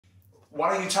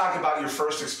why don't you talk about your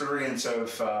first experience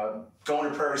of going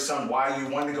to Prairie Sun, why you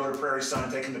wanted to go to Prairie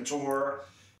Sun, taking the tour,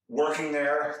 working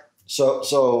there?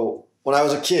 So when I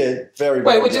was a kid, very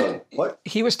young. What?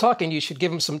 He was talking. You should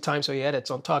give him some time so he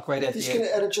edits. I'll talk right at the end. He's going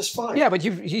to edit just fine. Yeah, but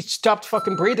he stopped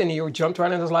fucking breathing and you jumped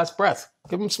right in his last breath.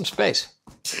 Give him some space.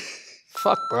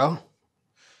 Fuck, bro.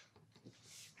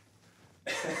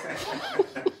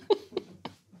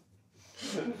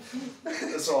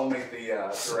 This will all make the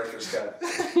director's cut.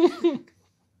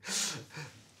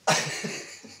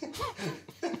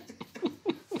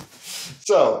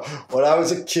 So, when I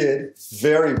was a kid,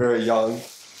 very young,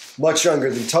 much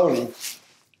younger than Tony,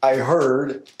 I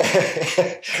heard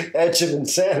Edge of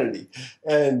Insanity.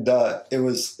 And it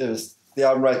was the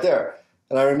album right there.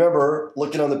 And I remember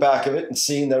looking on the back of it and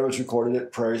seeing that it was recorded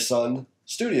at Prairie Sun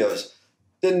Studios.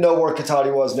 Didn't know where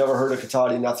Cotati was, never heard of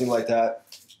Cotati, nothing like that.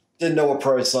 Didn't know what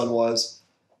Prairie Sun was.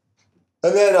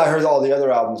 And then I heard all the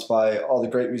other albums by all the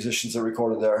great musicians that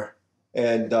recorded there.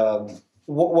 And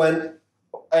when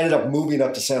I ended up moving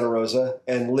up to Santa Rosa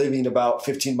and living about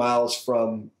 15 miles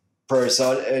from Prairie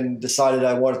Sun and decided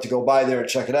I wanted to go by there and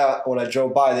check it out. When I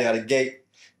drove by, they had a gate.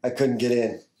 I couldn't get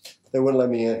in. They wouldn't let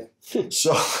me in.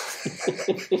 So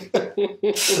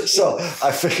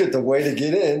I figured the way to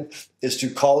get in is to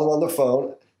call them on the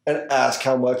phone and ask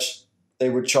how much they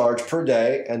would charge per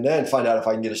day and then find out if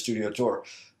I can get a studio tour.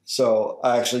 So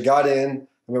I actually got in.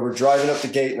 I remember driving up the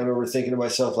gate and I remember thinking to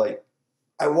myself, like,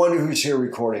 I wonder who's here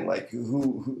recording. Like,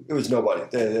 who it was nobody.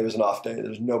 There was an off day. There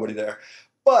was nobody there.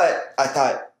 But I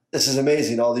thought, this is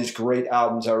amazing. All these great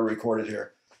albums that were recorded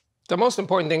here. The most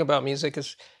important thing about music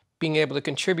is being able to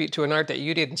contribute to an art that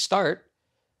you didn't start.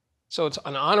 So it's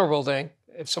an honorable thing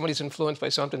if somebody's influenced by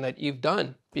something that you've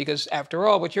done. Because after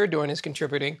all, what you're doing is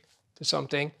contributing to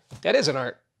something that is an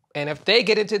art. And if they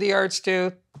get into the arts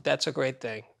too, that's a great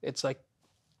thing. It's like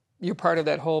you're part of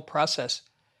that whole process.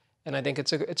 And I think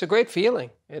it's a great feeling.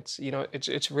 It's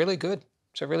really good.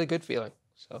 It's a really good feeling.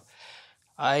 So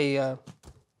I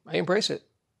embrace it.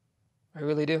 I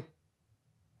really do.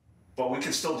 But we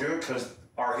can still do it because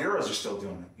our heroes are still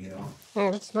doing it, you know?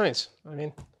 Oh, that's nice. I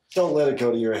mean... Don't let it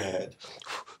go to your head.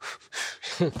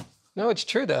 No, it's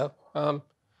true, though.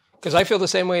 Because I feel the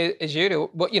same way as you do.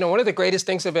 But, one of the greatest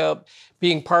things about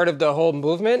being part of the whole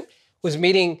movement was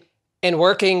meeting and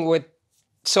working with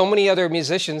so many other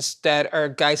musicians that are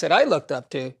guys that I looked up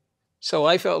to. So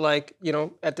I felt like,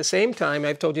 at the same time,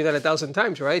 I've told you that 1,000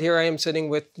 times, right? Here I am sitting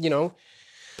with,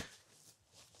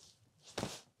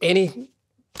 any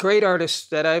great artists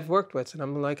that I've worked with. And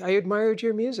I'm like, I admired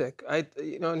your music.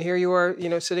 And here you are,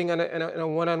 sitting in a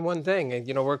one-on-one thing.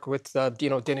 And, work with,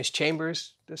 Dennis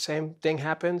Chambers. The same thing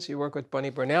happens. You work with Bunny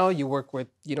Burnell. You work with,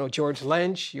 George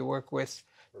Lynch. You work with...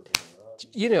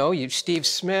 Steve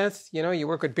Smith, you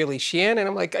work with Billy Sheehan, and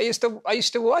I'm like, I used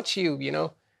to watch you,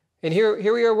 and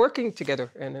here we are working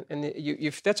together, and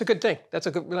that's a good thing. That's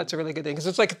a really good thing because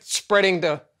it's like spreading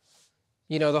the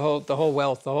whole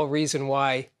wealth, the whole reason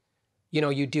why,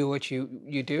 you do what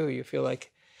you do. You feel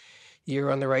like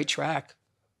you're on the right track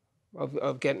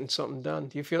of getting something done.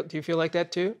 Do you feel like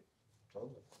that too?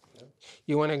 Totally. Yeah.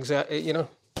 You want to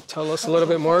tell us a little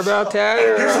bit more about that?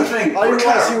 Here's the thing. I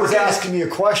realized he was asking me a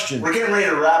question. We're getting ready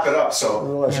to wrap it up,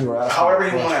 so however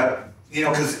you want to,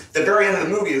 because the very end of the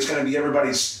movie is going to be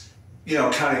everybody's,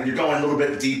 kind of, you're going a little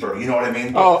bit deeper, you know what I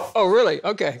mean? Oh, really?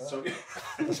 Okay. So,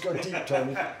 let's go deep,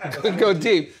 Tony. Go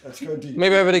deep. Let's go deep.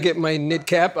 Maybe I better get my knit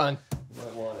cap on. You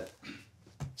might want it.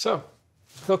 So,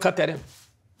 he'll cut that in.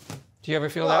 Do you ever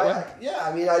feel that way? Yeah,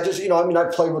 I mean, I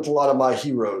played with a lot of my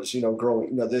heroes,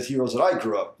 growing, the heroes that I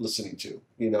grew up listening to,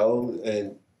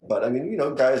 but I mean,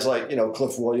 guys like,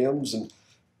 Cliff Williams and,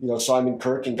 Simon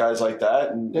Kirke and guys like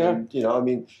that. And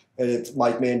and it's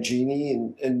Mike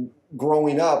Mangini and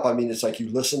growing up, I mean, it's like you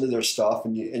listen to their stuff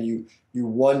and you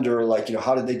wonder, like,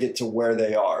 how did they get to where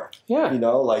they are? Yeah.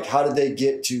 Like, how did they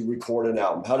get to record an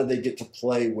album? How did they get to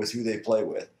play with who they play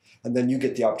with? And then you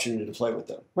get the opportunity to play with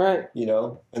them. Right.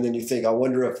 And then you think, I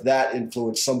wonder if that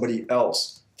influenced somebody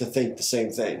else to think the same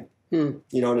thing. And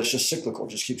it's just cyclical. It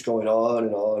just keeps going on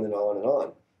and on and on and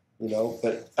on.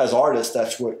 But as artists,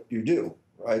 that's what you do,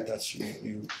 right? That's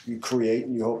you create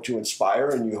and you hope to inspire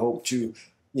and you hope to,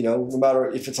 no matter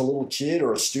if it's a little kid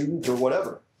or a student or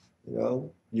whatever,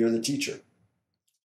 you're the teacher.